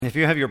If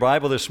you have your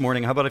Bible this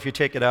morning, how about if you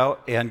take it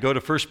out and go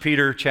to 1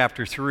 Peter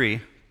chapter 3.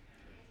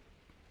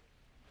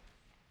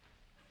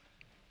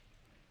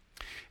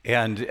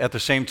 And at the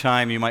same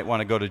time, you might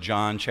want to go to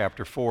John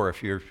chapter 4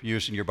 if you're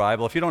using your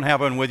Bible. If you don't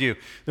have one with you,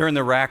 they're in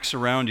the racks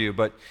around you.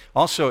 But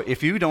also,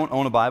 if you don't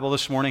own a Bible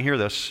this morning, hear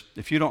this.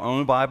 If you don't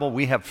own a Bible,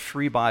 we have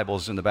free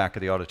Bibles in the back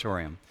of the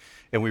auditorium.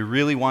 And we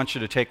really want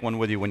you to take one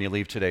with you when you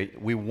leave today.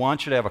 We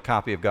want you to have a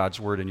copy of God's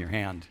Word in your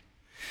hand.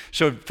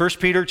 So 1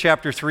 Peter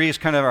chapter 3 is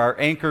kind of our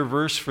anchor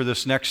verse for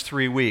this next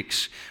 3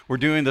 weeks. We're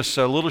doing this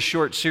little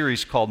short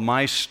series called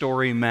My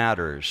Story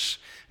Matters.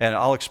 And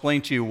I'll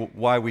explain to you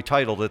why we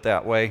titled it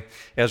that way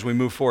as we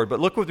move forward.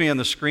 But look with me on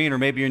the screen or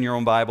maybe in your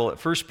own Bible at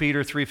 1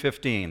 Peter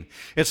 3:15.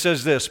 It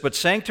says this, "But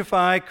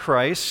sanctify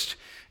Christ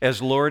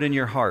as Lord in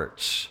your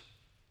hearts,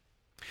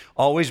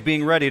 always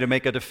being ready to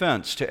make a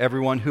defense to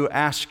everyone who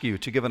asks you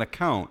to give an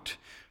account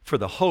for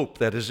the hope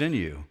that is in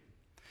you,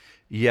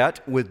 yet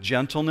with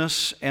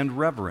gentleness and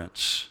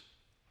reverence."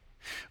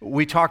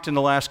 We talked in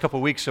the last couple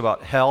of weeks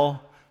about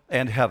hell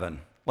and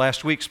heaven.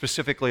 Last week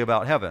specifically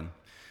about heaven.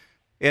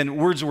 And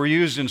words were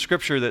used in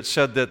Scripture that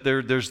said that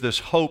there's this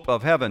hope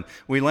of heaven.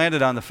 We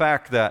landed on the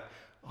fact that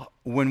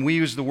when we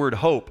use the word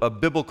hope, a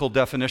biblical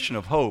definition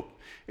of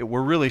hope,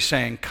 we're really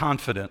saying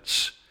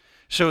confidence.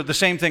 So the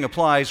same thing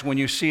applies when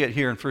you see it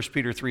here in 1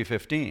 Peter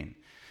 3:15.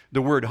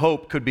 The word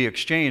hope could be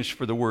exchanged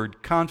for the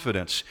word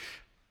confidence.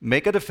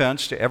 Make a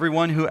defense to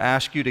everyone who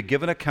asks you to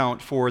give an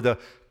account for the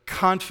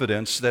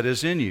confidence that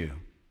is in you.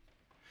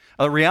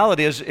 The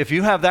reality is, if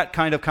you have that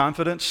kind of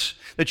confidence,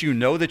 that you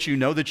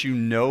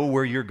know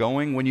where you're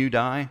going when you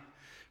die,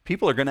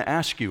 people are going to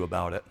ask you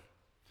about it.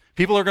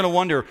 People are going to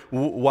wonder,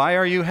 why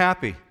are you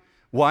happy?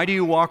 Why do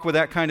you walk with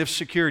that kind of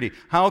security?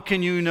 How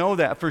can you know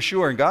that for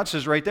sure? And God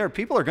says right there,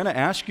 people are going to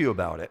ask you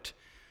about it.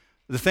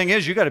 The thing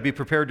is, you got to be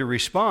prepared to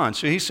respond.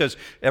 So he says,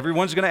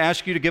 everyone's going to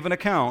ask you to give an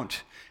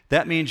account.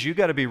 That means you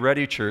got to be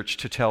ready, church,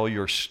 to tell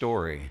your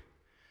story.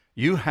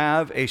 You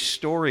have a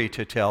story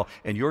to tell,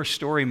 and your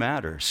story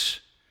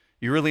matters.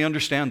 You really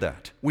understand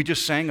that? We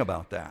just sang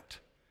about that.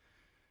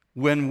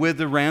 When with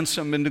the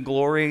ransom into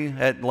glory,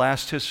 at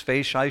last his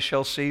face I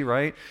shall see,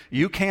 right?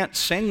 You can't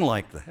sing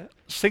like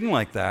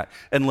that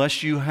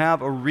unless you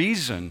have a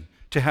reason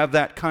to have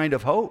that kind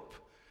of hope.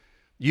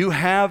 You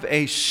have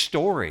a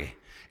story,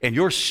 and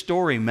your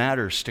story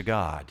matters to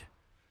God.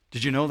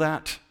 Did you know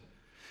that?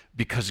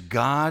 Because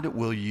God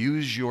will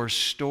use your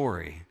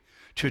story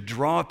to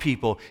draw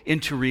people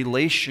into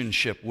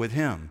relationship with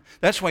Him.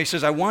 That's why He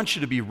says, I want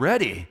you to be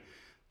ready.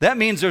 That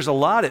means there's a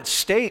lot at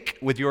stake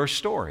with your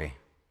story.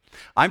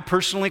 I'm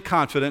personally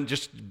confident,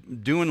 just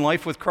doing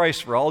life with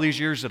Christ for all these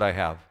years that I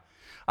have,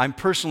 I'm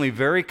personally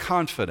very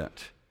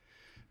confident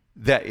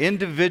that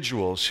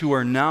individuals who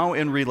are now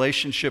in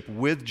relationship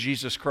with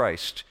Jesus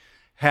Christ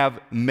have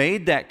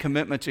made that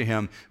commitment to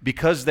Him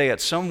because they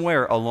at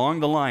somewhere along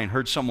the line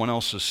heard someone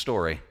else's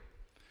story.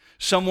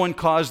 Someone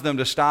caused them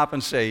to stop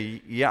and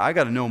say, yeah, I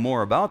got to know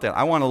more about that.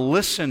 I want to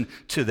listen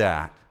to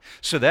that.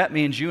 So that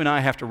means you and I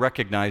have to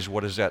recognize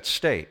what is at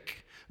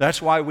stake. That's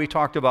why we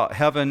talked about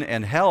heaven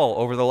and hell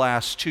over the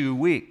last 2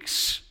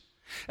 weeks.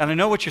 And I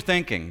know what you're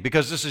thinking,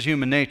 because this is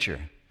human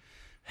nature.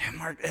 Hey,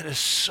 Mark, it is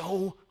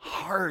so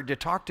hard to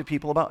talk to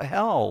people about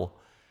hell.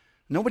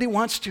 Nobody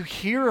wants to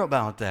hear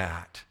about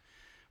that.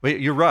 Well,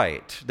 you're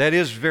right. That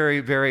is very,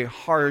 very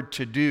hard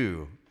to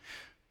do.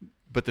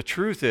 But the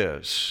truth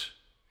is,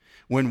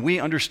 when we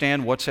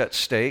understand what's at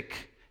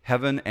stake,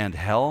 heaven and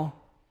hell,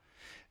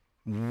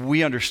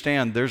 we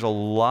understand there's a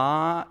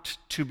lot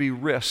to be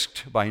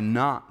risked by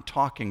not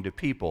talking to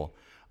people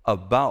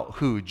about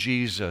who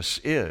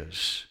Jesus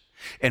is.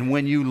 And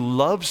when you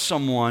love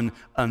someone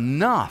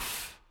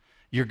enough,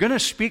 you're going to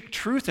speak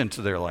truth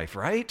into their life,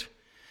 right?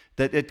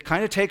 That it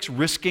kind of takes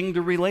risking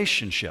the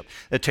relationship.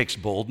 It takes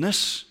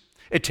boldness.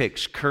 It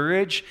takes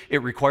courage.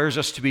 It requires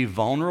us to be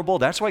vulnerable.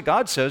 That's why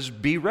God says,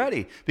 be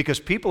ready, because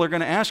people are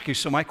going to ask you.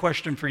 So my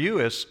question for you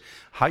is,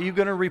 how are you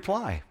going to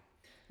reply?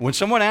 When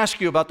someone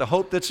asks you about the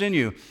hope that's in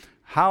you,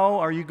 how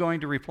are you going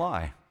to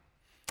reply?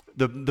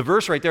 The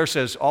verse right there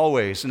says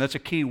always, and that's a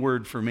key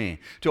word for me,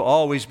 to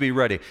always be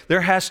ready.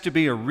 There has to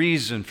be a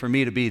reason for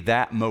me to be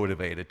that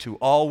motivated, to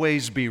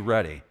always be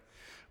ready.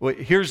 Well,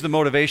 here's the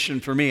motivation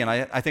for me, and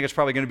I think it's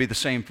probably going to be the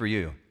same for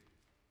you.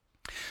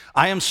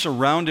 I am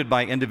surrounded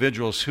by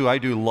individuals who I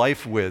do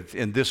life with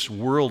in this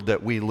world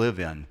that we live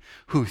in,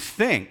 who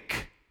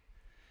think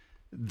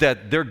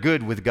that they're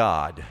good with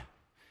God,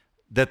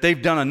 that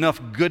they've done enough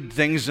good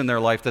things in their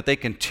life that they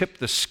can tip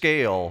the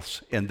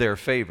scales in their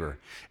favor,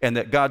 and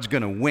that God's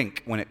going to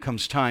wink when it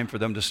comes time for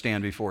them to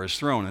stand before His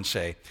throne and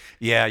say,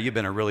 yeah, you've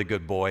been a really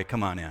good boy,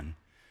 come on in.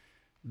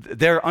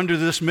 They're under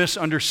this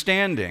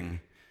misunderstanding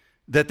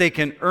that they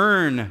can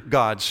earn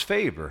God's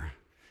favor.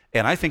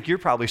 And I think you're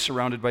probably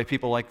surrounded by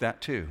people like that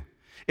too.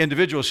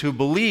 Individuals who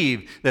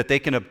believe that they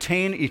can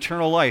obtain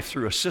eternal life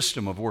through a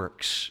system of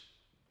works.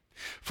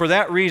 For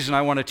that reason,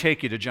 I want to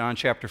take you to John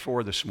chapter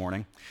 4 this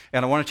morning,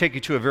 and I want to take you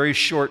to a very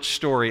short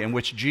story in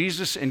which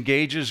Jesus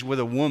engages with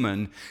a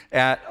woman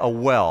at a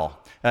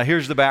well.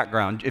 Here's the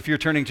background. If you're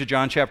turning to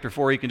John chapter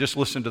 4, you can just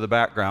listen to the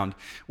background.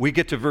 We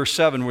get to verse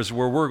 7, was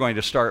where we're going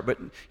to start, but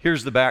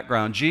here's the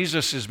background.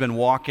 Jesus has been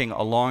walking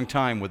a long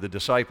time with the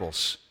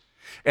disciples,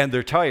 and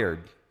they're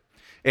tired.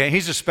 And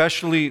he's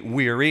especially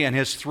weary, and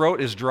his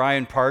throat is dry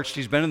and parched.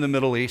 He's been in the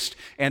Middle East,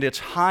 and it's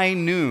high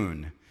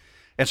noon.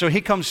 And so he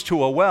comes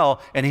to a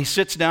well, and he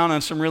sits down on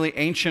some really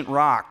ancient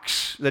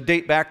rocks that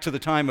date back to the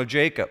time of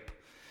Jacob.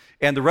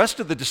 And the rest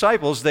of the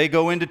disciples, they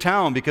go into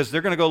town because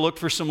they're going to go look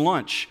for some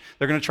lunch.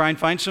 They're going to try and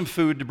find some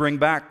food to bring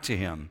back to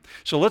him.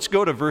 So let's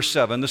go to verse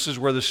 7. This is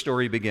where the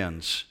story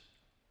begins.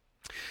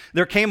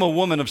 There came a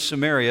woman of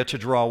Samaria to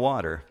draw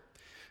water.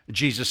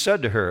 Jesus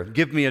said to her,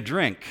 "Give me a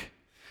drink,"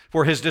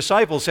 for his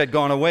disciples had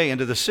gone away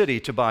into the city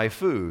to buy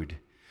food.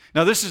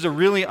 Now, this is a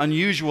really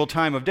unusual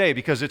time of day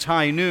because it's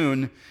high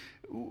noon.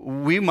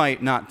 We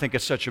might not think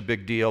it's such a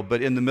big deal,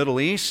 but in the Middle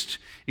East,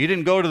 you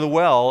didn't go to the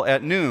well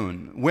at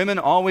noon. Women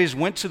always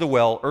went to the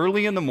well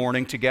early in the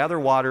morning to gather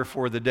water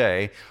for the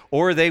day,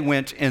 or they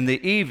went in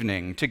the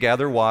evening to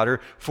gather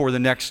water for the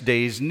next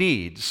day's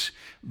needs,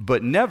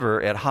 but never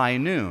at high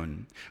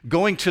noon.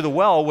 Going to the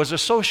well was a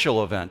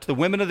social event. The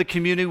women of the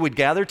community would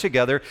gather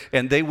together,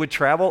 and they would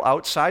travel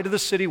outside of the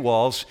city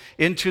walls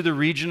into the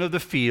region of the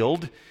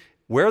field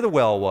where the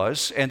well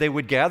was, and they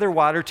would gather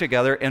water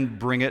together and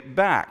bring it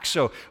back.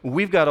 So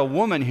we've got a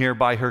woman here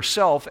by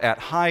herself at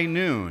high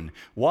noon.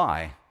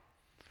 Why?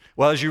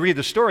 Well, as you read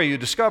the story, you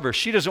discover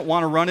she doesn't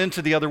want to run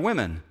into the other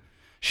women.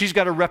 She's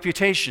got a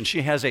reputation.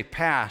 She has a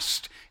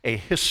past, a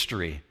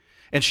history,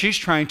 and she's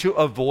trying to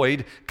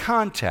avoid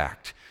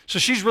contact. So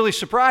she's really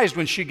surprised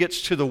when she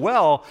gets to the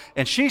well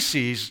and she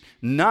sees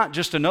not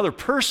just another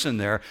person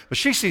there, but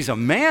she sees a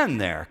man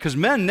there, because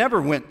men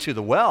never went to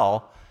the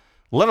well,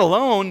 let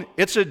alone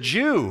it's a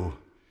Jew.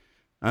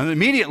 And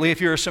immediately, if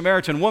you're a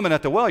Samaritan woman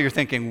at the well, you're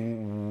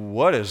thinking,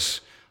 what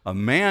is a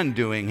man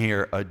doing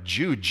here? A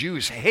Jew.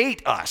 Jews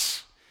hate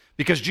us,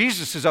 because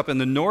Jesus is up in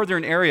the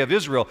northern area of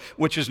Israel,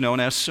 which is known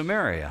as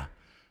Samaria.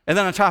 And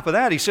then on top of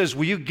that, he says,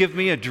 will you give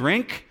me a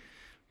drink?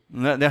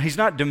 Now, he's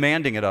not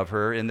demanding it of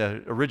her in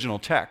the original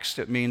text.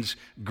 It means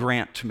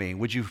grant me.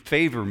 Would you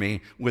favor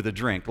me with a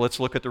drink? Let's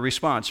look at the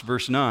response.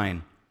 Verse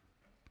 9.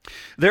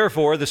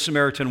 Therefore, the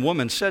Samaritan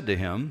woman said to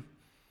him,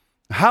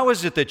 how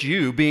is it that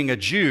you, being a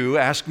Jew,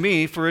 ask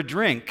me for a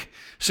drink,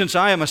 since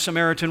I am a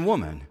Samaritan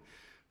woman?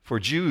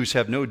 For Jews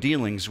have no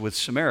dealings with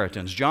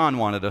Samaritans. John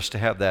wanted us to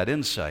have that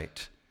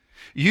insight.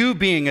 You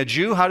being a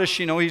Jew, how does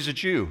she know he's a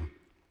Jew?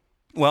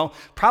 Well,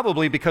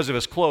 probably because of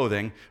his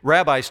clothing.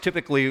 Rabbis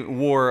typically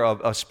wore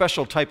a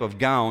special type of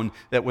gown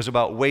that was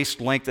about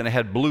waist length, and it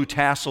had blue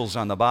tassels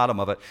on the bottom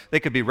of it. They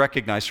could be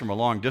recognized from a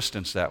long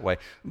distance that way.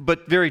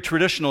 But very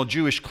traditional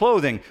Jewish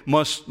clothing,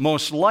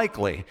 most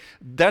likely.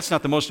 That's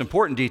not the most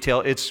important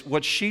detail. It's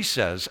what she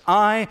says.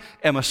 I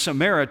am a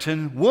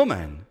Samaritan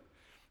woman.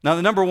 Now,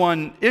 the number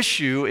one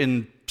issue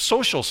in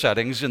social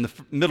settings in the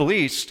Middle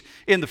East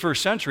in the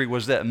first century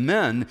was that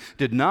men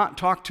did not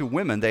talk to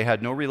women they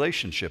had no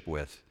relationship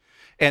with.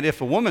 And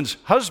if a woman's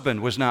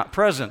husband was not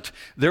present,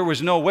 there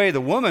was no way the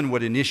woman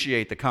would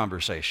initiate the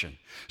conversation.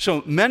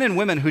 So men and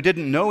women who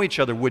didn't know each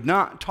other would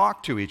not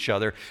talk to each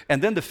other.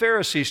 And then the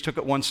Pharisees took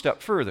it one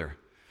step further.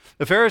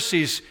 The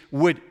Pharisees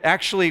would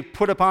actually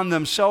put upon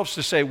themselves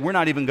to say, we're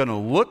not even going to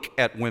look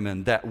at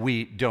women that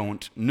we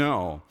don't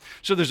know.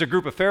 So there's a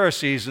group of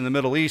Pharisees in the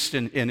Middle East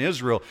in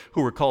Israel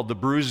who were called the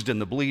bruised and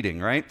the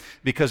bleeding, right?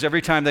 Because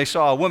every time they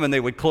saw a woman,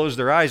 they would close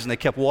their eyes and they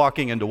kept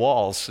walking into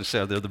walls.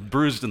 So they're the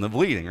bruised and the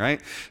bleeding,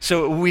 right?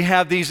 So we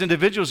have these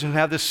individuals who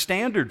have this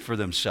standard for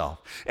themselves.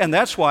 And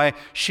that's why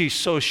she's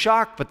so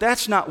shocked, but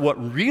that's not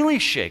what really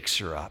shakes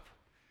her up.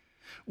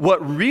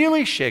 What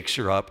really shakes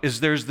her up is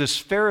there's this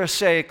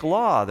Pharisaic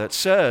law that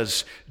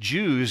says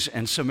Jews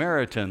and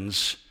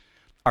Samaritans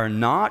are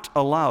not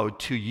allowed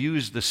to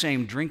use the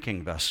same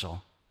drinking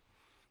vessel.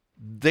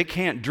 They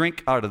can't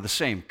drink out of the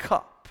same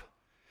cup.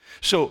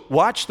 So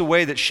watch the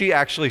way that she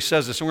actually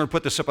says this. And we're going to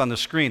put this up on the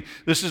screen.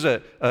 This is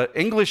an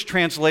English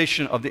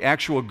translation of the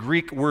actual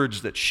Greek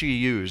words that she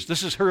used.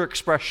 This is her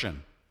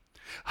expression.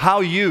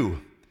 How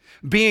you,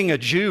 being a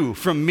Jew,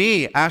 from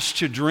me asked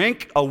to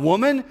drink, a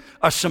woman,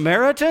 a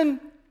Samaritan?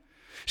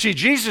 See,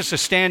 Jesus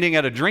is standing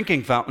at a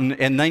drinking fountain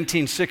in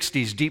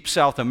 1960s deep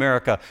South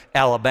America,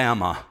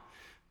 Alabama.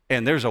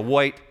 And there's a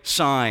white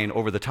sign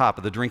over the top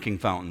of the drinking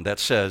fountain that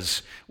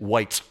says,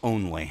 whites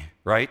only,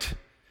 right?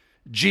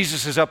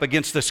 Jesus is up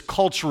against this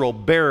cultural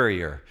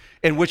barrier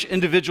in which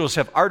individuals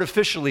have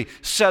artificially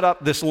set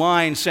up this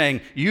line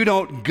saying, you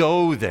don't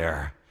go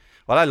there.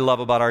 What I love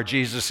about our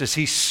Jesus is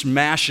he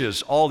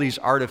smashes all these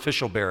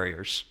artificial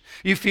barriers.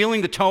 You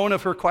feeling the tone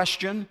of her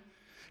question?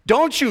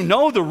 Don't you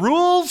know the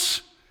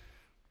rules?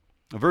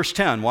 Verse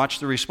 10, watch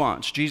the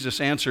response.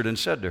 Jesus answered and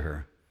said to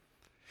her,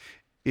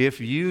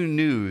 if you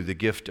knew the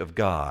gift of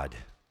God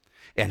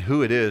and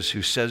who it is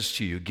who says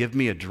to you, give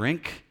me a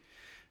drink,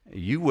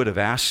 you would have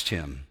asked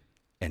him,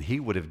 and he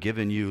would have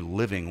given you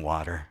living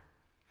water.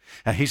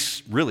 And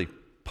he's really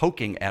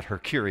poking at her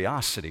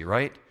curiosity,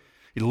 right?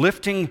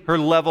 Lifting her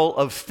level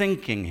of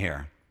thinking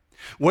here.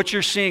 What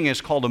you're seeing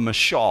is called a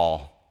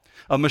mashal.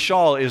 A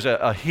mashal is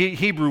a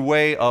Hebrew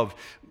way of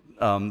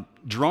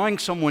drawing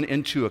someone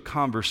into a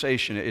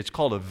conversation. It's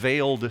called a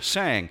veiled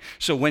saying.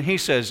 So when he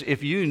says,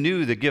 if you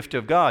knew the gift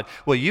of God,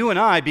 well, you and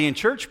I, being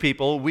church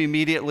people, we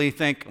immediately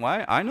think,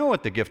 well, I know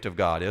what the gift of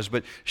God is,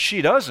 but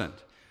she doesn't.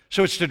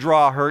 So it's to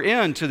draw her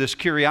into this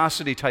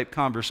curiosity type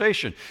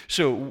conversation.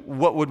 So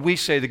what would we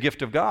say the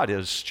gift of God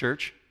is,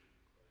 church?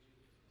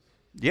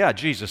 Yeah,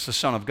 Jesus, the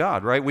Son of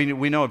God, right?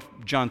 We know of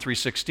John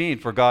 3:16,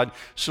 for God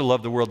so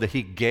loved the world that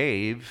he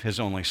gave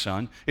his only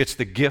Son. It's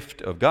the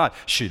gift of God.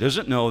 She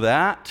doesn't know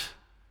that.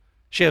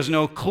 She has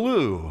no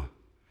clue.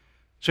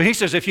 So he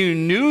says, if you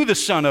knew the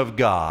Son of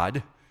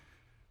God,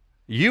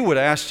 you would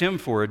ask him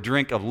for a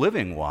drink of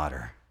living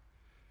water.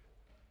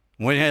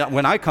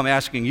 When I come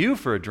asking you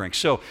for a drink.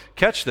 So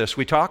catch this.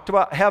 We talked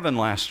about heaven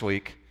last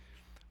week.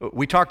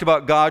 We talked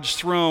about God's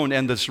throne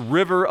and this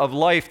river of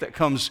life that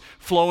comes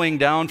flowing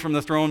down from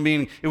the throne,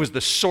 meaning it was the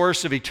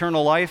source of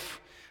eternal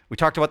life. We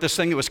talked about this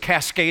thing that was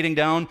cascading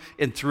down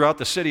throughout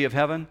the city of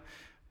heaven.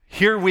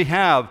 Here we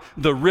have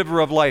the river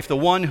of life, the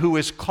one who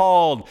is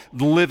called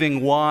the living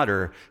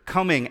water,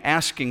 coming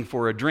asking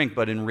for a drink.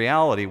 But in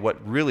reality,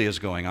 what really is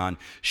going on,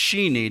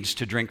 she needs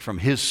to drink from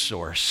his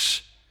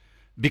source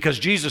because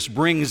Jesus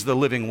brings the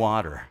living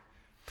water.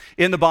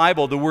 In the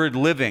Bible, the word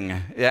living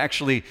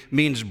actually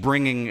means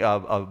bringing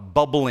a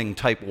bubbling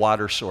type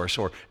water source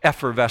or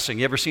effervescing.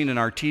 You ever seen an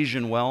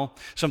artesian well?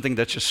 Something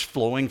that's just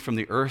flowing from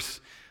the earth?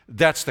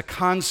 That's the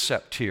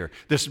concept here,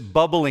 this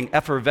bubbling,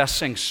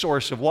 effervescing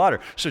source of water.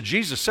 So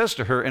Jesus says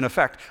to her, in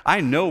effect,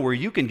 I know where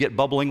you can get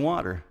bubbling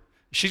water.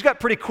 She's got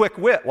pretty quick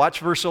wit. Watch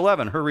verse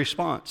 11, her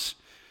response.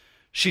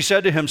 She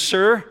said to him,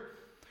 Sir,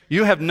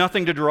 you have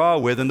nothing to draw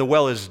with, and the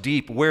well is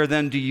deep. Where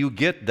then do you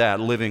get that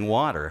living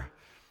water?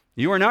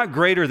 You are not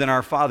greater than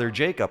our father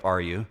Jacob, are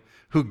you,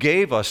 who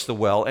gave us the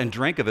well and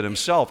drank of it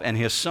himself and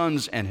his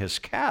sons and his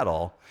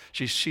cattle?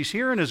 She's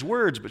hearing his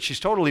words, but she's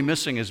totally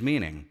missing his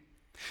meaning.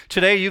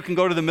 Today, you can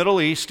go to the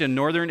Middle East in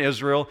northern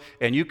Israel,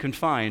 and you can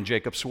find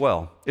Jacob's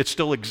well. It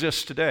still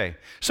exists today.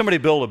 Somebody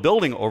built a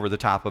building over the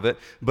top of it,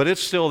 but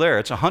it's still there.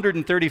 It's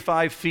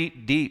 135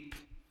 feet deep.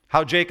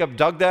 How Jacob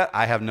dug that,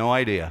 I have no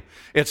idea.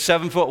 It's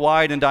 7 foot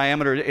wide in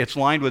diameter. It's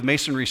lined with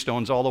masonry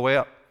stones all the way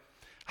up.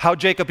 How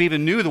Jacob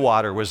even knew the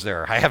water was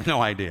there, I have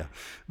no idea.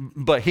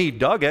 But he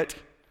dug it,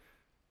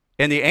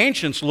 and the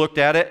ancients looked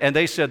at it, and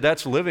they said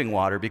that's living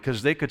water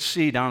because they could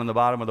see down in the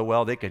bottom of the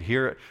well, they could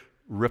hear it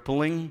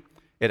rippling.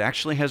 It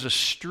actually has a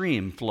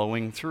stream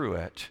flowing through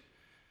it.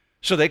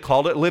 So they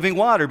called it living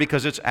water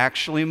because it's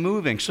actually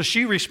moving. So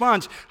she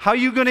responds, how are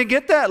you going to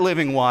get that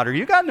living water?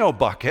 You got no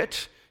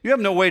bucket. You have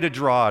no way to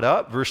draw it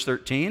up. Verse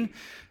 13,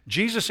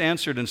 Jesus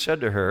answered and said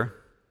to her,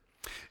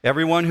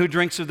 everyone who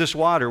drinks of this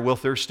water will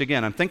thirst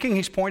again. I'm thinking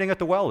he's pointing at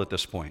the well at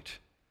this point.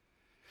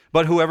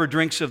 But whoever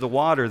drinks of the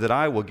water that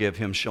I will give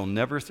him shall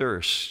never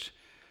thirst.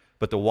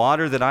 But the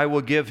water that I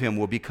will give him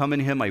will become in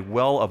him a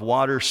well of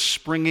water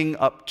springing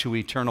up to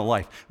eternal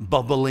life,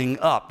 bubbling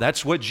up.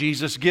 That's what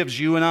Jesus gives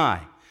you and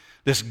I,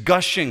 this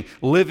gushing,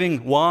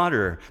 living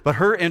water. But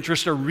her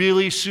interests are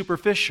really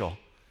superficial.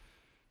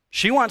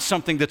 She wants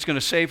something that's going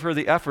to save her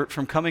the effort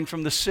from coming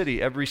from the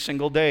city every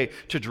single day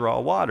to draw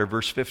water.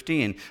 Verse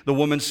 15, the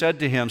woman said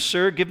to him,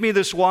 Sir, give me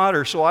this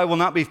water so I will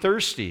not be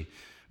thirsty,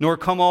 nor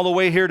come all the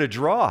way here to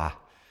draw.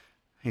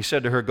 He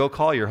said to her, go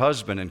call your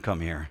husband and come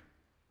here.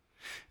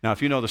 Now,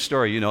 if you know the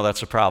story, you know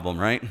that's a problem,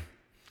 right?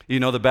 You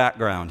know the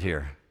background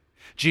here.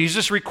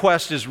 Jesus'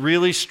 request is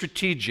really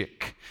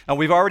strategic. Now,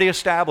 we've already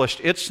established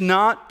it's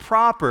not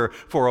proper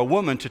for a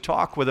woman to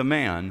talk with a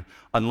man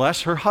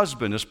unless her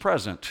husband is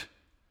present.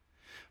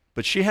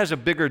 But she has a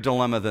bigger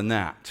dilemma than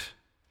that.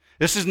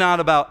 This is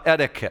not about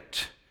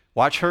etiquette.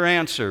 Watch her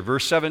answer.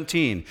 Verse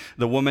 17,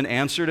 the woman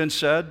answered and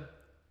said,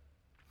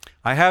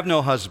 I have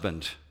no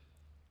husband.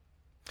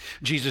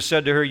 Jesus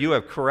said to her, you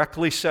have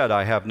correctly said,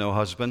 I have no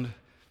husband.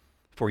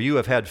 For you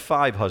have had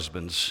 5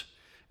 husbands,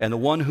 and the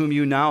one whom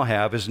you now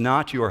have is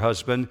not your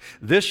husband.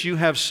 This you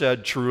have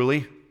said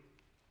truly.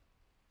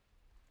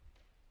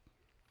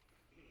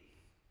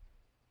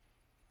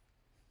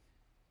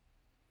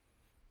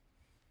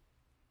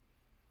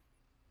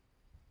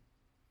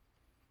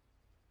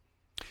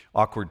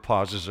 Awkward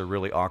pauses are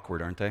really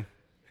awkward, aren't they?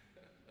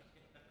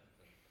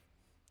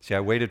 See,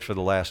 I waited for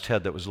the last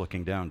head that was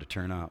looking down to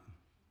turn up.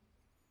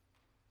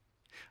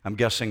 I'm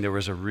guessing there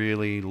was a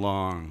really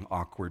long,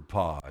 awkward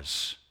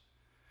pause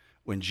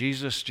when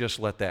Jesus just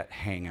let that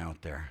hang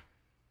out there.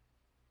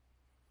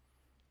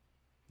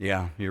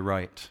 Yeah, you're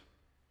right.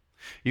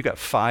 You got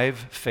 5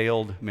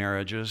 failed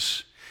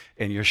marriages,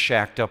 and you're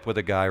shacked up with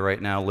a guy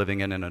right now living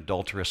in an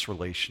adulterous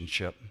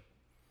relationship.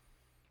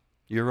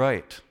 You're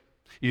right.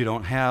 You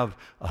don't have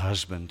a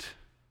husband.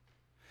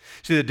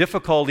 See, the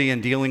difficulty in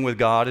dealing with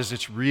God is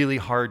it's really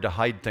hard to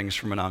hide things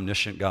from an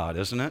omniscient God,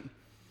 isn't it?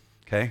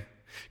 Okay?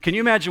 Can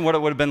you imagine what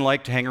it would have been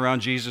like to hang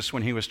around Jesus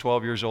when he was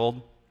 12 years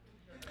old?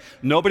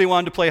 Nobody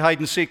wanted to play hide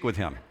and seek with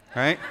him,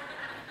 right?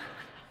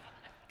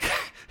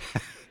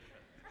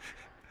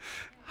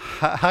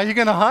 How are you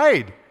going to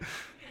hide?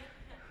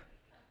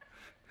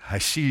 I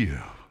see you.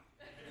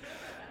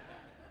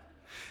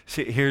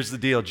 See, here's the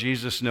deal.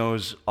 Jesus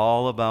knows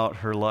all about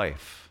her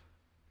life.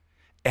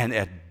 And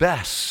at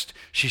best,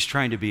 she's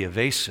trying to be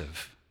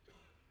evasive.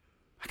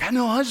 I got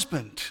no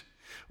husband.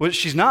 Well,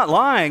 she's not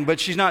lying,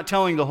 but she's not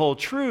telling the whole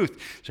truth.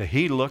 So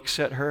he looks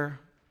at her,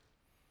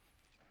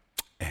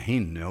 and he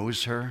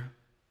knows her,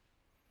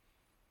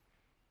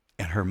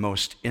 and her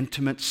most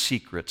intimate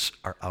secrets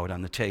are out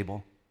on the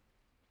table.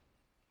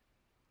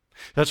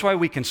 That's why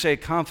we can say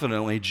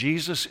confidently,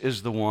 Jesus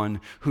is the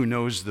one who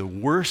knows the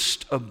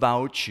worst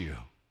about you,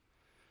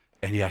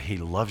 and yet he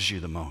loves you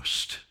the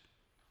most.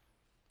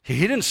 He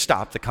didn't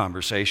stop the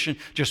conversation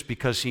just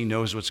because he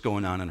knows what's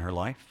going on in her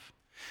life.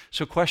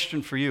 So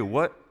question for you,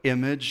 what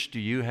image do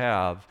you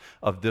have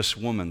of this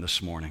woman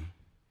this morning?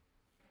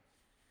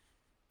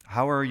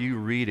 How are you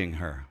reading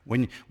her?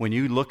 When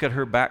you look at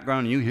her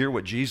background and you hear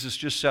what Jesus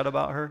just said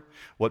about her,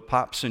 what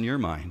pops in your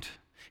mind?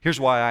 Here's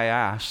why I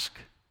ask.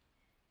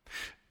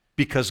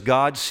 Because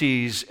God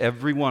sees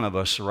every one of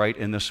us right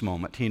in this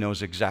moment. He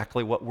knows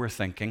exactly what we're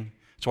thinking.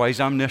 That's why he's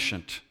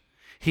omniscient.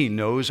 He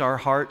knows our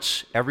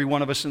hearts, every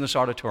one of us in this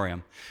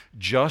auditorium,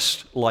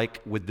 just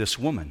like with this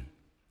woman.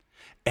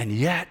 And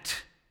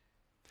yet,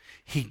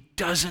 he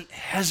doesn't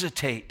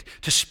hesitate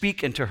to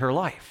speak into her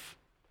life.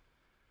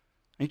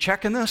 Are you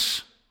checking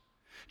this?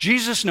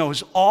 Jesus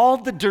knows all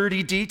the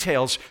dirty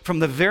details from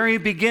the very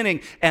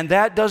beginning, and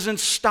that doesn't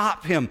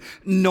stop him.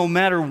 No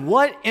matter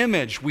what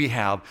image we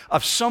have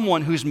of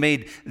someone who's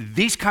made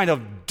these kind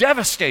of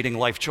devastating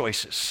life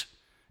choices,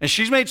 and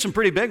she's made some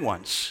pretty big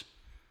ones,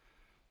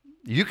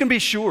 you can be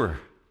sure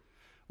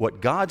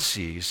what God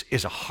sees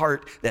is a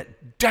heart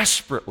that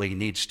desperately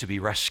needs to be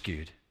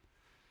rescued.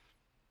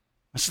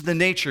 This is the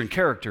nature and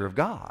character of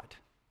God.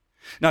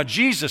 Now,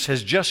 Jesus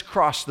has just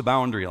crossed the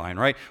boundary line,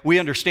 right? We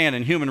understand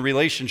in human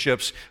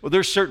relationships, well,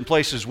 there's certain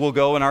places we'll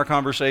go in our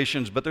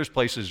conversations, but there's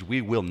places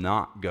we will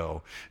not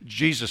go.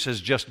 Jesus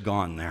has just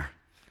gone there.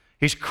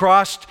 He's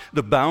crossed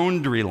the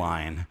boundary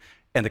line,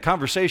 and the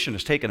conversation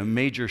has taken a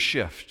major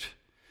shift.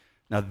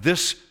 Now,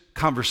 this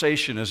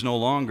conversation is no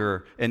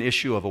longer an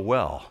issue of a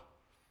well,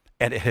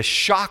 and it has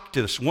shocked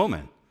this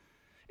woman.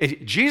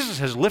 Jesus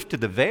has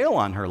lifted the veil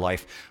on her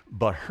life,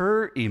 but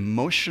her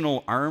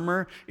emotional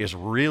armor is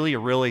really,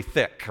 really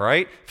thick,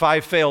 right?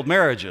 5 failed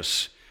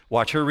marriages.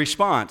 Watch her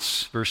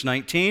response. Verse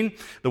 19,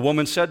 the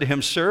woman said to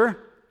him, "Sir,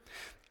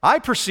 I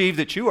perceive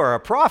that you are a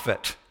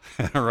prophet."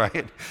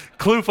 Right?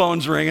 Clue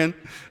phone's ringing.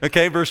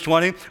 Okay, verse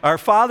 20, "Our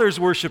fathers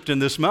worshipped in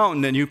this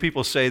mountain, and you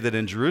people say that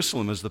in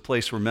Jerusalem is the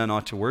place where men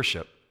ought to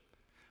worship."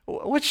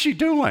 What's she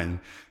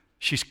doing?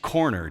 She's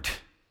cornered.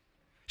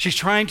 She's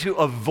trying to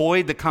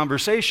avoid the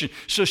conversation,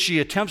 so she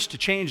attempts to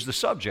change the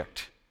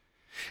subject.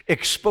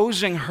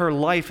 Exposing her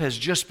life has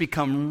just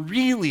become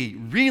really,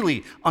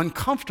 really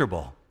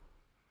uncomfortable.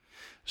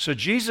 So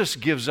Jesus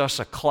gives us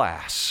a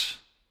class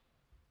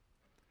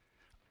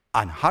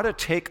on how to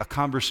take a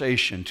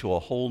conversation to a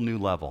whole new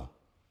level,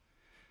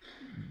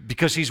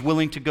 because he's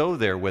willing to go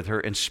there with her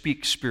and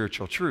speak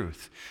spiritual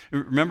truth.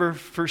 Remember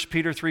 1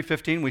 Peter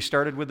 3:15 we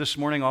started with this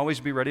morning, always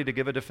be ready to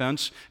give a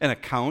defense, an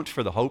account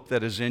for the hope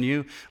that is in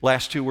you.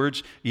 Last 2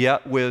 words,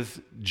 yet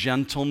with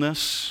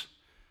gentleness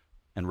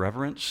and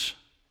reverence.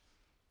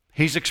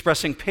 He's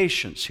expressing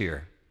patience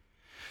here.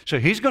 So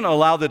he's going to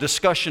allow the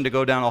discussion to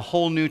go down a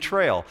whole new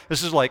trail.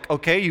 This is like,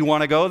 okay, you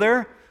want to go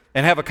there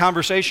and have a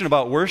conversation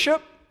about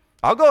worship?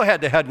 I'll go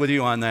head to head with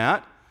you on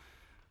that.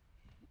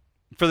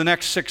 For the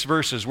next 6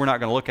 verses, we're not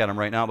going to look at them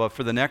right now, but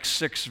for the next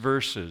 6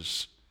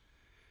 verses,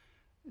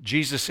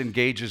 Jesus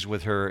engages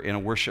with her in a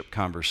worship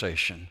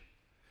conversation.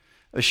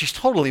 She's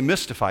totally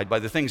mystified by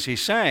the things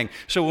he's saying.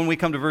 So when we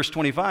come to verse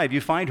 25, you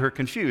find her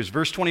confused.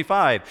 Verse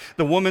 25,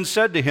 the woman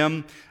said to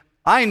him,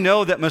 "I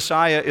know that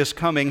Messiah is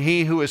coming,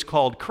 he who is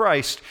called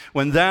Christ.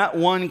 When that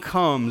one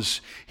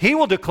comes, he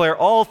will declare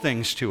all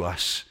things to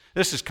us."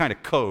 This is kind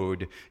of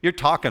code. You're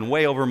talking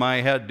way over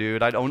my head,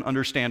 dude. I don't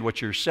understand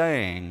what you're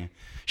saying.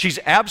 She's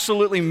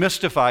absolutely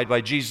mystified by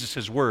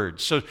Jesus'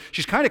 words. So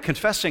she's kind of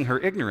confessing her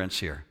ignorance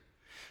here.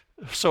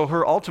 So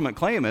her ultimate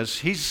claim is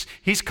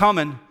he's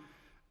coming,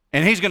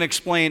 and he's going to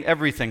explain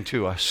everything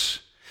to us.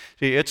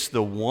 See, it's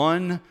the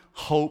one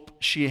hope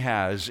she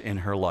has in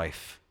her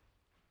life,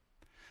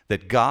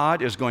 that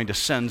God is going to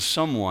send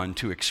someone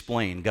to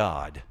explain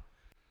God,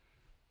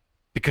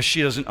 because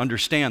she doesn't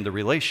understand the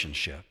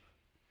relationship.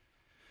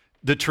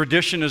 The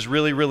tradition is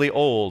really, really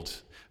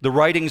old. The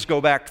writings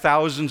go back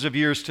thousands of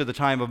years to the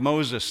time of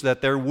Moses,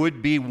 that there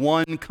would be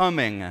one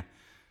coming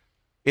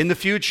in the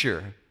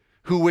future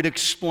who would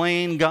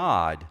explain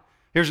God.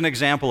 Here's an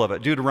example of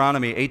it.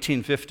 Deuteronomy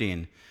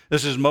 18:15.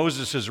 This is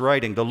Moses'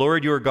 writing. "The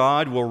Lord your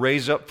God will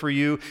raise up for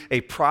you a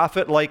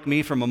prophet like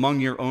me from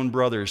among your own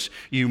brothers.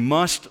 You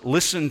must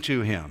listen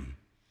to him."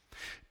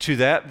 To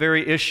that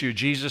very issue,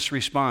 Jesus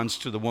responds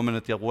to the woman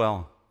at the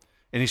well.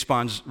 And he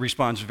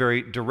responds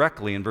very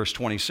directly in verse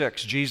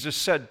 26. Jesus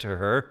said to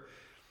her,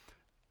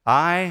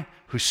 "I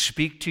who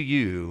speak to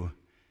you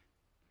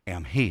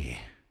am he."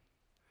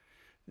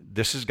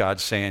 This is God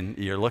saying,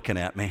 you're looking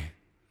at me.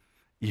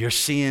 You're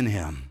seeing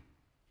him.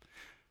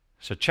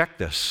 So check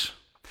this.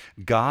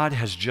 God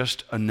has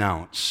just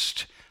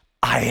announced,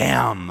 I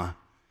am,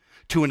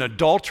 to an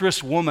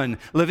adulterous woman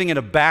living in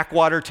a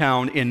backwater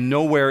town in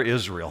nowhere,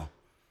 Israel.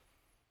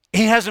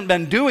 He hasn't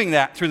been doing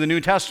that through the New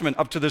Testament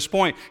up to this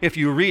point, if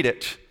you read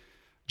it.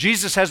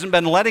 Jesus hasn't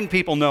been letting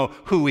people know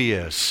who he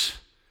is.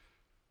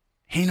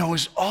 He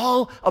knows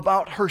all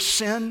about her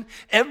sin,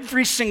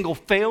 every single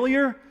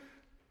failure,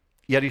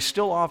 yet he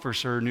still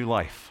offers her new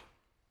life.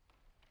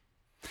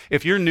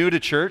 If you're new to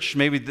church,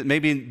 maybe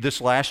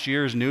this last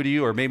year is new to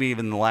you, or maybe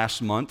even the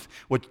last month,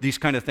 what these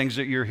kind of things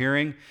that you're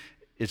hearing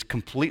is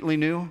completely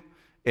new,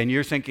 and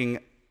you're thinking,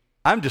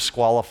 I'm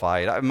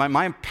disqualified.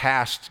 My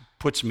past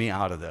puts me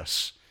out of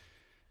this.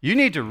 You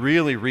need to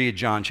really read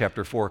John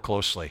chapter 4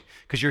 closely,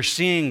 because you're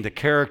seeing the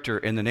character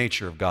and the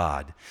nature of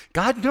God.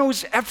 God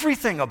knows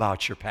everything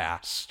about your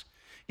past,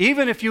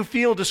 even if you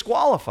feel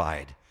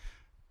disqualified.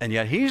 And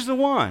yet he's the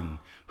one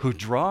who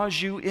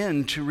draws you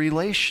into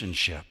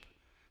relationship.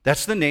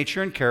 That's the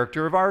nature and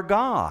character of our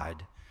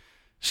God.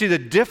 See, the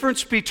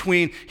difference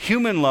between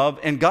human love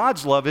and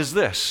God's love is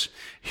this.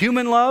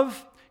 Human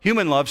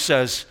love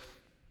says,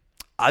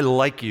 I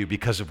like you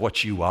because of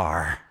what you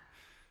are.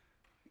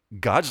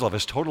 God's love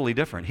is totally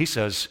different. He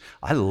says,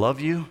 I love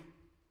you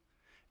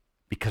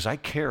because I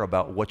care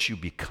about what you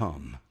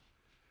become.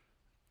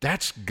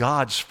 That's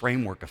God's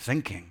framework of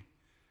thinking.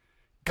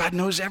 God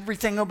knows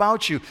everything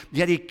about you,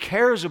 yet he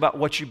cares about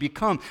what you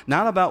become,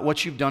 not about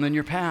what you've done in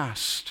your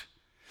past.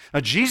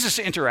 Now, Jesus'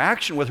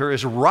 interaction with her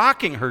is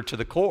rocking her to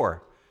the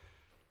core.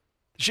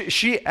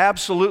 She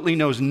absolutely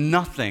knows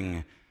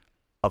nothing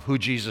of who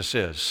Jesus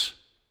is.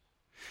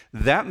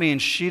 That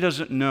means she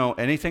doesn't know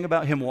anything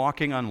about him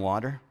walking on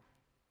water.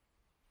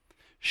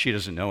 She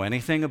doesn't know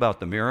anything about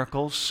the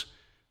miracles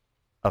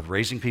of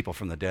raising people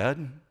from the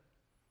dead.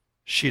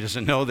 She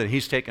doesn't know that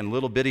he's taken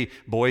little bitty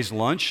boys'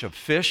 lunch of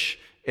fish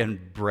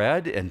and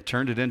bread and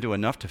turned it into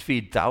enough to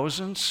feed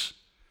thousands.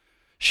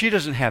 She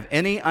doesn't have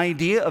any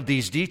idea of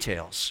these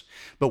details.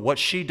 But what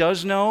she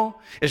does know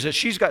is that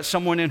she's got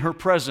someone in her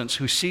presence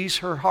who sees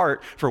her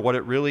heart for what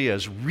it really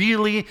is,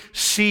 really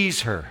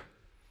sees her.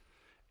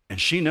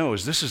 And she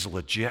knows this is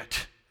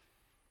legit.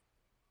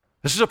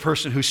 This is a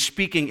person who's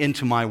speaking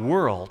into my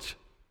world.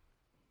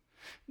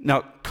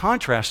 Now,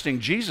 contrasting,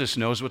 Jesus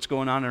knows what's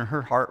going on in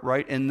her heart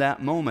right in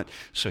that moment,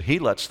 so he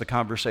lets the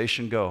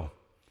conversation go.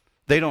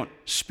 They don't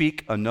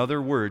speak another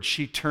word.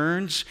 She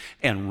turns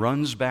and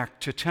runs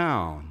back to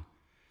town.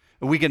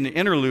 We get an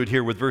interlude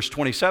here with verse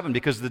 27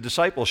 because the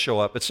disciples show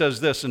up. It says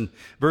this in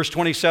verse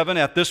 27,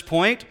 at this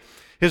point,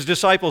 his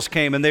disciples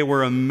came and they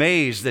were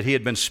amazed that he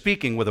had been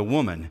speaking with a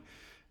woman.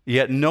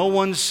 Yet no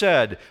one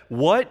said,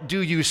 what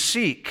do you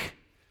seek?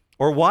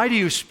 Or why do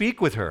you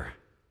speak with her?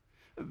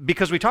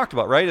 Because we talked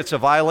about, right? It's a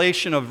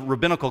violation of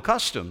rabbinical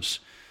customs.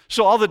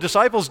 So all the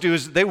disciples do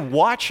is they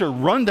watch her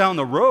run down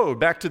the road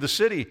back to the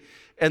city,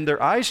 and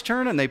their eyes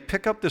turn and they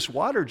pick up this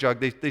water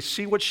jug. They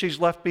see what she's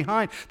left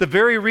behind. The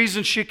very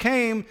reason she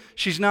came,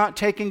 she's not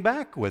taking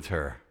back with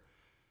her.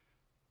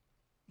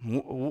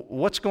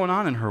 What's going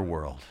on in her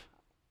world?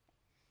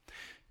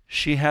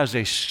 She has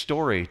a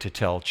story to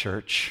tell,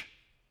 church.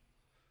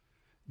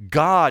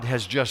 God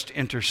has just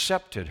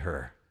intercepted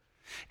her,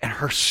 and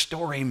her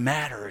story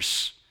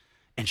matters.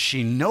 And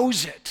she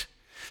knows it.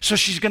 So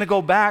she's going to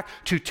go back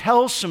to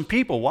tell some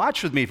people.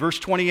 Watch with me, verse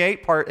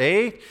 28, part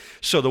A.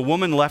 So the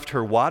woman left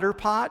her water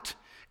pot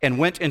and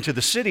went into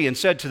the city and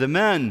said to the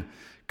men,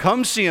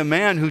 come see a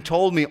man who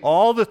told me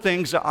all the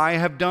things that I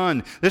have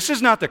done. This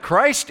is not the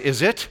Christ,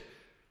 is it?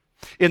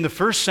 In the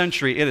first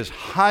century, it is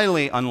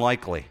highly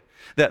unlikely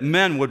that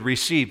men would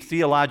receive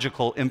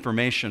theological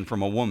information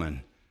from a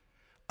woman,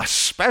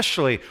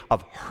 especially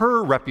of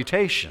her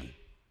reputation.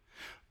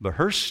 But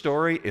her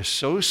story is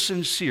so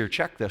sincere.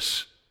 Check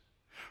this.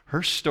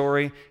 Her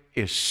story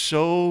is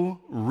so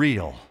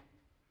real.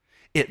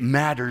 It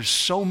matters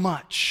so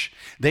much.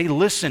 They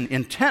listen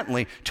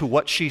intently to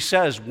what she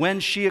says when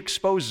she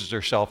exposes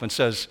herself and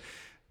says,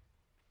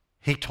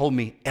 he told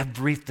me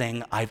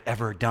everything I've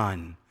ever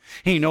done.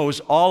 He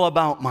knows all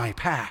about my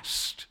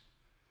past.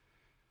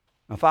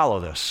 Now follow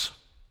this.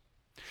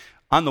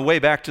 On the way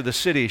back to the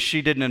city,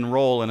 she didn't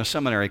enroll in a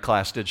seminary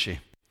class, did she?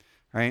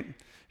 Right?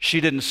 She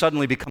didn't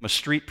suddenly become a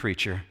street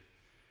preacher.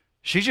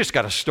 She's just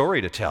got a story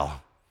to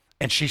tell.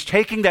 And she's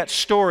taking that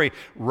story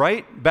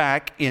right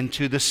back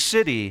into the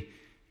city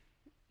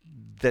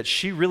that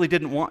she really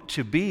didn't want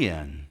to be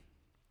in,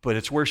 but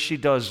it's where she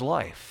does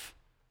life.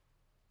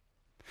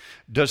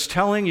 Does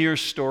telling your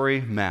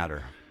story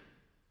matter?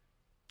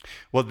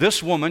 Well,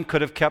 this woman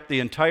could have kept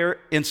the entire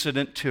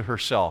incident to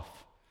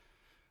herself.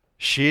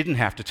 She didn't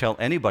have to tell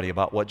anybody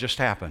about what just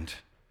happened.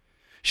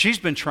 She's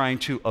been trying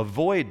to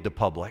avoid the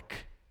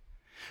public.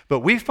 But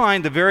we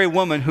find the very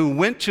woman who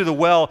went to the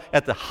well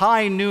at the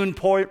high noon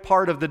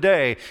part of the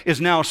day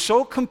is now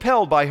so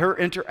compelled by her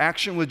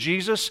interaction with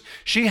Jesus,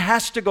 she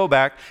has to go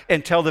back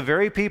and tell the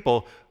very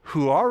people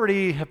who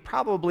already have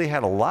probably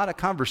had a lot of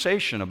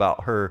conversation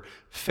about her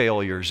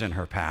failures in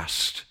her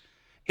past,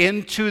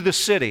 into the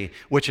city,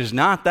 which is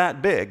not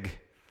that big,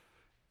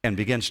 and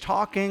begins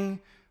talking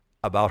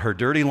about her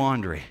dirty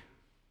laundry.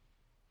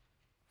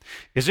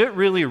 Is it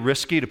really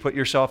risky to put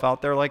yourself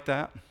out there like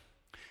that?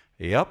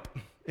 Yep,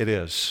 it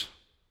is.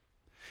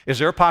 Is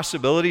there a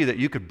possibility that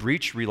you could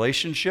breach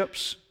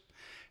relationships?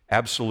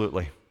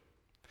 Absolutely.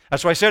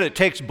 That's why I said it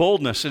takes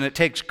boldness and it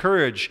takes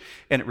courage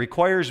and it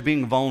requires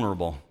being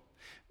vulnerable.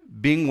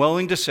 Being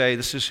willing to say,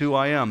 this is who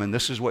I am and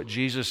this is what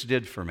Jesus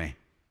did for me.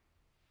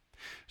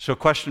 So a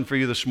question for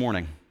you this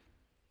morning.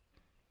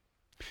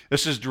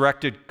 This is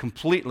directed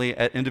completely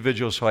at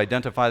individuals who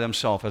identify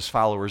themselves as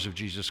followers of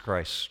Jesus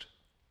Christ.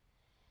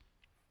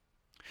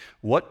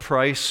 What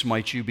price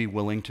might you be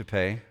willing to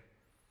pay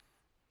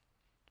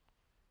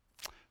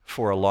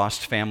for a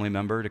lost family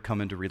member to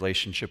come into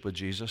relationship with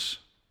Jesus?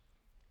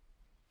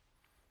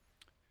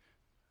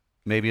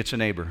 Maybe it's a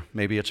neighbor,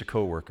 maybe it's a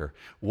coworker.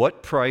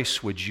 What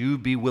price would you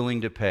be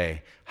willing to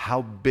pay?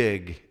 How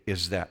big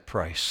is that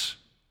price?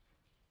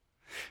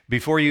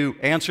 Before you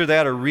answer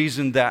that or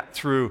reason that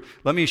through,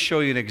 let me show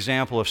you an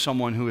example of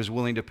someone who is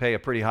willing to pay a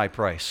pretty high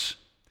price.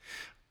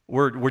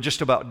 We're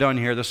just about done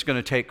here. This is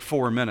going to take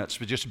 4 minutes,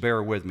 but just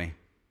bear with me.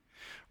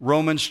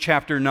 Romans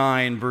chapter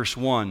 9, verse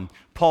 1,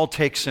 Paul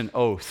takes an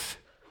oath.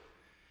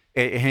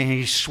 And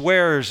he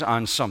swears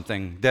on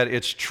something that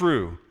it's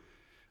true.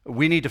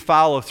 We need to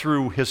follow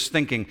through his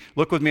thinking.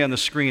 Look with me on the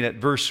screen at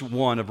verse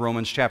 1 of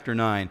Romans chapter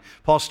 9.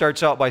 Paul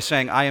starts out by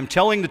saying, I am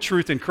telling the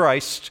truth in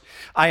Christ.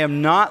 I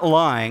am not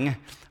lying.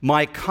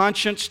 My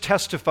conscience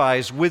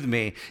testifies with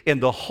me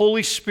in the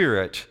Holy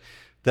Spirit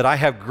that I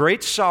have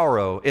great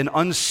sorrow and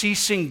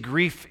unceasing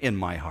grief in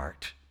my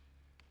heart.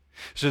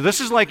 So this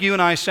is like you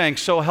and I saying,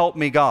 so help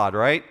me God,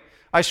 right?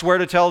 I swear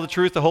to tell the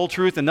truth, the whole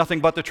truth, and nothing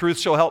but the truth,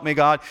 so help me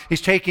God. He's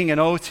taking an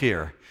oath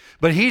here.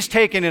 But he's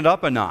taking it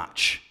up a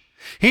notch.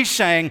 He's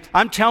saying,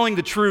 I'm telling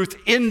the truth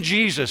in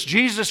Jesus.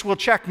 Jesus will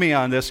check me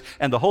on this,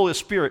 and the Holy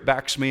Spirit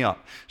backs me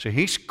up. So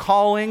he's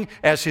calling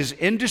as his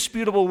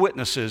indisputable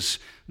witnesses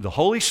the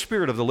Holy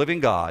Spirit of the living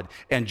God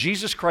and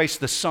Jesus Christ,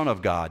 the Son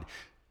of God,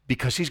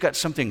 because he's got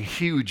something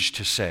huge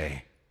to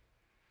say.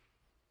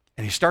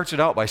 And he starts it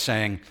out by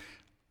saying,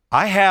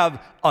 I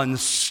have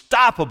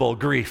unstoppable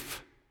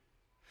grief.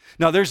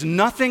 Now, there's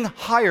nothing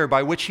higher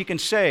by which he can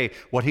say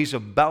what he's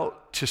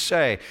about to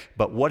say,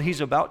 but what he's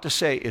about to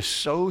say is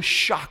so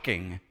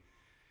shocking,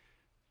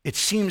 it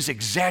seems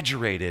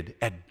exaggerated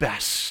at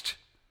best.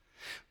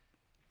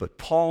 But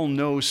Paul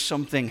knows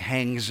something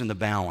hangs in the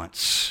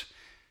balance,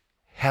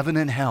 heaven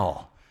and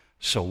hell.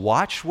 So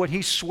watch what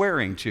he's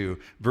swearing to,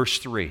 verse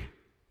 3.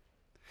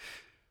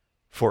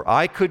 For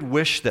I could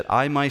wish that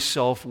I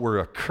myself were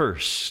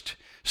accursed,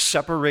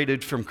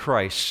 separated from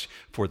Christ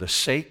for the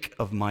sake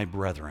of my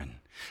brethren.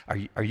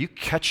 Are you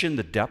catching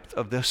the depth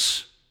of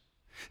this?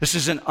 This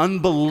is an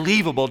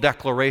unbelievable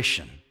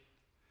declaration.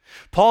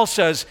 Paul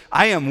says,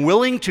 I am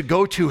willing to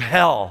go to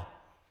hell.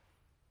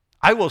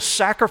 I will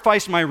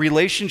sacrifice my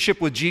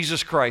relationship with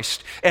Jesus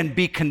Christ and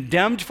be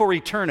condemned for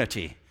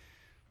eternity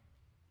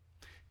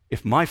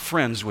if my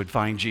friends would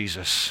find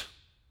Jesus.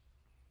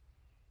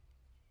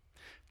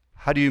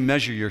 How do you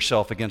measure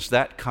yourself against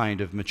that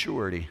kind of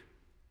maturity?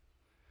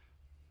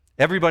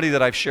 Everybody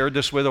that I've shared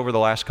this with over the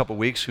last couple of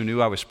weeks who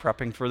knew I was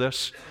prepping for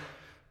this,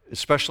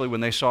 especially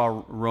when they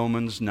saw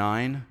Romans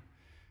 9,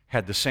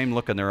 had the same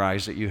look in their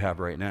eyes that you have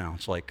right now.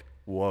 It's like,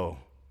 whoa.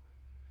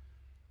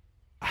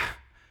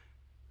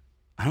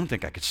 I don't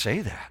think I could say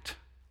that.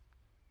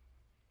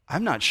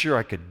 I'm not sure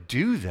I could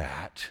do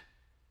that.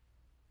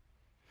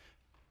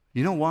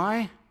 You know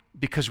why?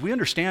 Because we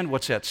understand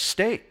what's at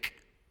stake.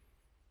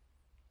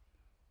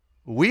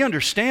 We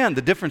understand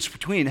the difference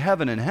between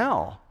heaven and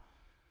hell.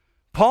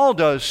 Paul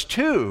does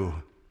too.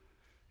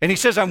 And he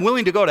says, I'm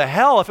willing to go to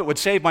hell if it would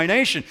save my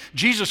nation.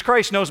 Jesus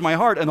Christ knows my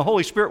heart, and the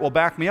Holy Spirit will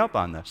back me up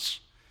on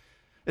this.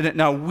 And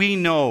now we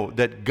know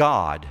that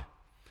God,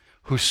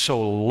 who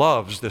so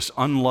loves this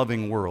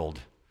unloving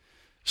world,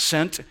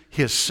 sent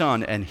his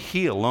Son, and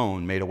he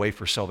alone made a way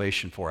for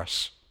salvation for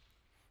us.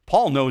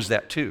 Paul knows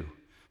that too.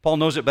 Paul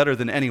knows it better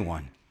than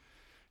anyone.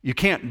 You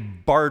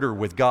can't barter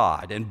with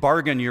God and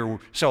bargain your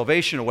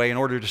salvation away in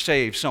order to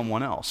save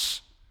someone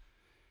else.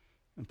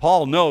 And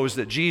Paul knows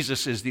that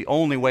Jesus is the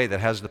only way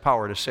that has the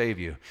power to save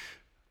you.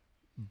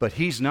 But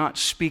he's not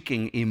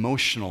speaking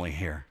emotionally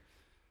here.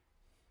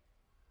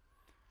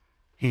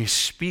 He's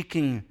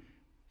speaking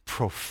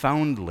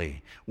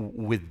profoundly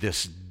with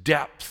this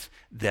depth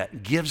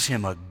that gives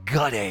him a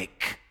gut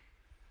ache.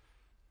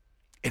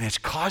 And it's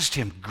caused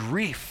him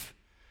grief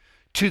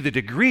to the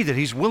degree that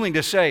he's willing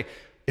to say,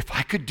 if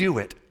I could do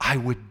it, I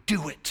would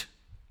do it.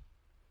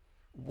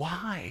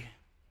 Why?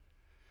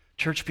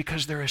 Church,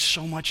 because there is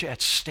so much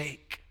at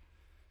stake.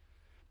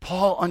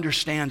 Paul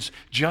understands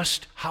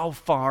just how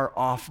far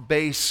off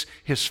base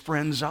his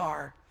friends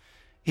are.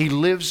 He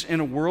lives in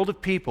a world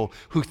of people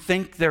who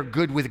think they're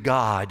good with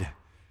God.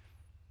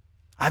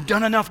 I've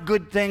done enough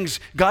good things.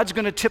 God's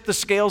going to tip the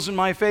scales in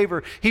my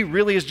favor. He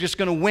really is just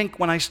going to wink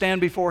when I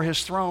stand before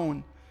his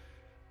throne.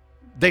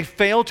 They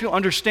fail to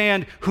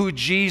understand who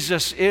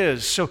Jesus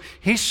is. So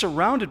he's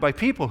surrounded by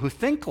people who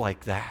think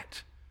like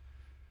that.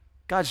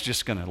 God's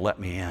just going to let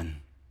me in.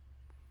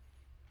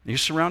 Are you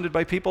surrounded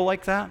by people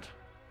like that?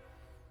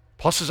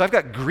 Paul says, I've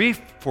got grief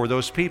for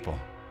those people.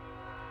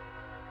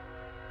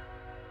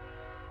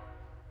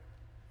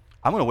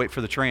 I'm going to wait for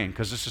the train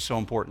because this is so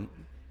important,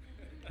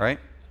 right?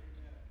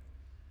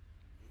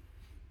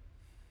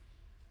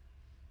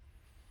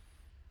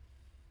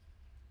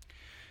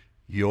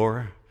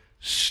 Your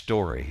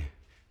story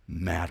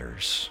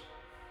matters.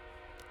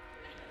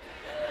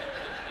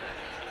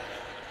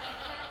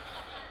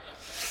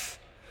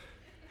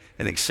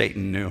 I think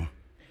Satan knew.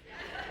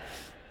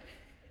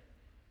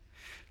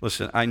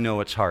 Listen, I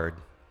know it's hard.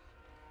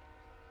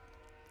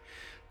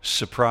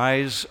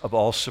 Surprise of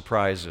all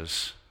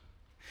surprises,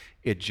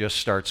 it just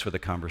starts with a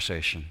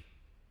conversation.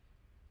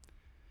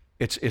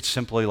 It's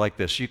simply like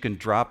this. You can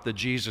drop the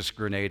Jesus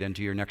grenade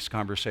into your next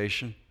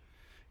conversation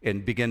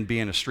and begin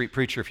being a street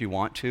preacher if you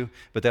want to,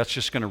 but that's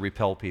just going to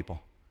repel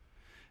people.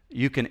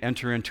 You can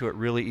enter into it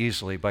really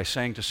easily by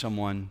saying to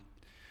someone,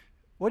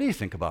 what do you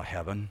think about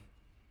heaven?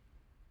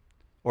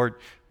 Or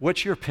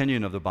what's your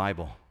opinion of the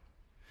Bible?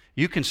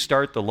 You can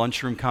start the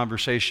lunchroom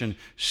conversation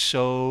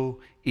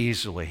so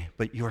easily,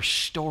 but your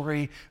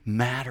story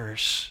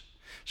matters.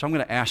 So I'm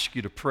going to ask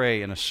you to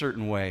pray in a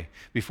certain way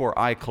before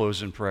I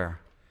close in prayer.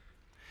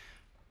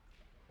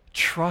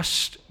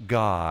 Trust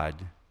God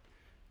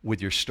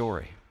with your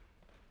story.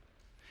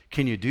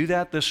 Can you do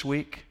that this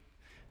week?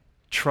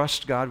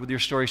 Trust God with your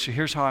story. So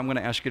here's how I'm going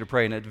to ask you to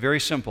pray, and it's very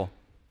simple.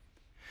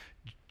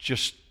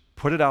 Just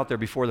put it out there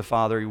before the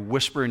Father. You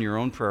whisper in your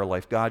own prayer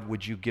life, God,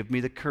 would you give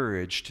me the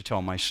courage to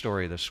tell my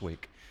story this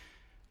week?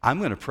 I'm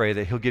going to pray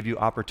that He'll give you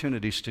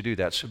opportunities to do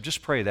that. So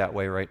just pray that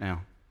way right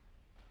now.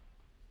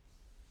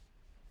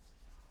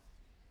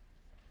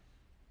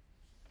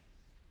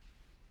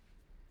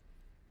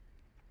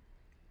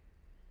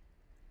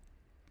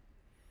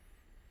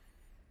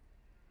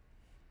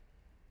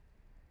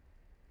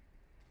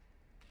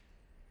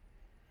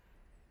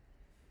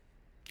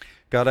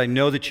 God, I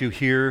know that you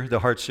hear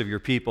the hearts of your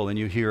people and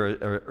you hear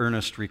an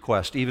earnest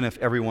request, even if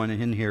everyone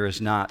in here is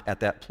not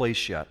at that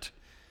place yet.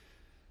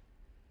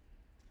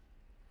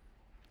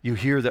 You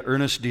hear the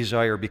earnest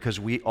desire because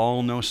we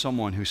all know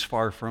someone who's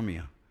far from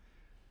you.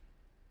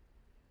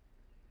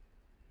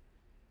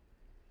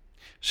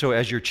 So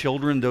as your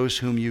children, those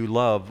whom you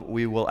love,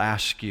 we will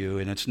ask you,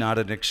 and it's not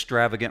an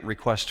extravagant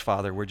request,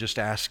 Father, we're just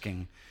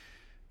asking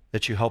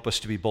that you help us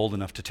to be bold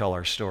enough to tell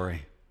our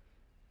story.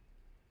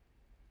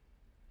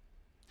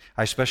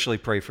 I especially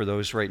pray for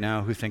those right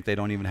now who think they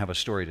don't even have a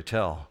story to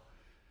tell.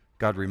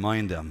 God,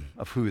 remind them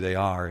of who they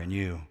are in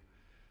you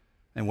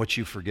and what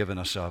you've forgiven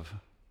us of.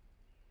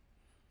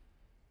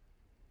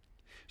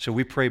 So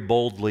we pray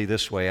boldly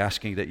this way,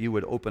 asking that you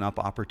would open up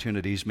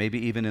opportunities, maybe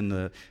even in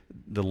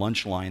the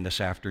lunch line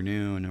this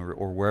afternoon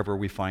or wherever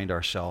we find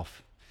ourselves,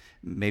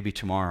 maybe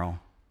tomorrow.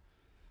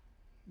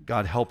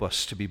 God, help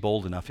us to be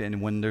bold enough.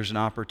 And when there's an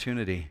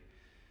opportunity,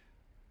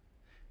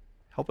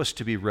 help us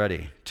to be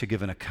ready to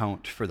give an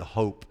account for the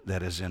hope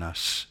that is in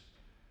us.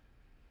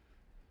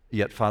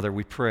 Yet, Father,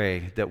 we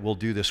pray that we'll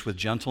do this with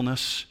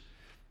gentleness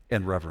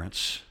and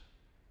reverence.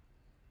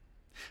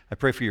 I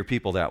pray for your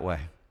people that way.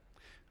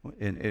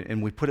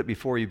 And we put it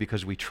before you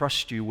because we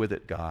trust you with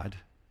it, God.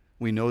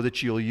 We know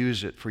that you'll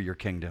use it for your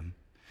kingdom.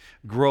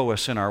 Grow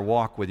us in our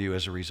walk with you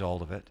as a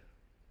result of it.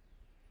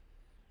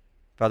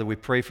 Father, we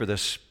pray for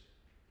this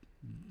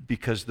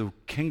because the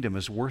kingdom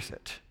is worth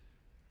it.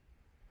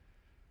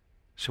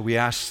 So we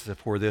ask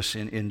for this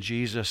in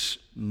Jesus'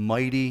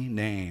 mighty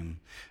name,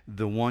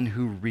 the one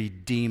who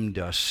redeemed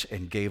us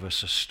and gave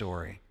us a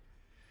story.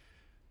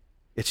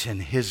 It's in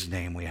His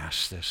name we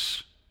ask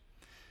this.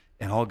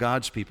 And all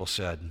God's people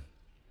said,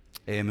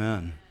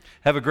 amen.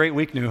 Have a great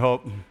week, New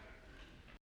Hope.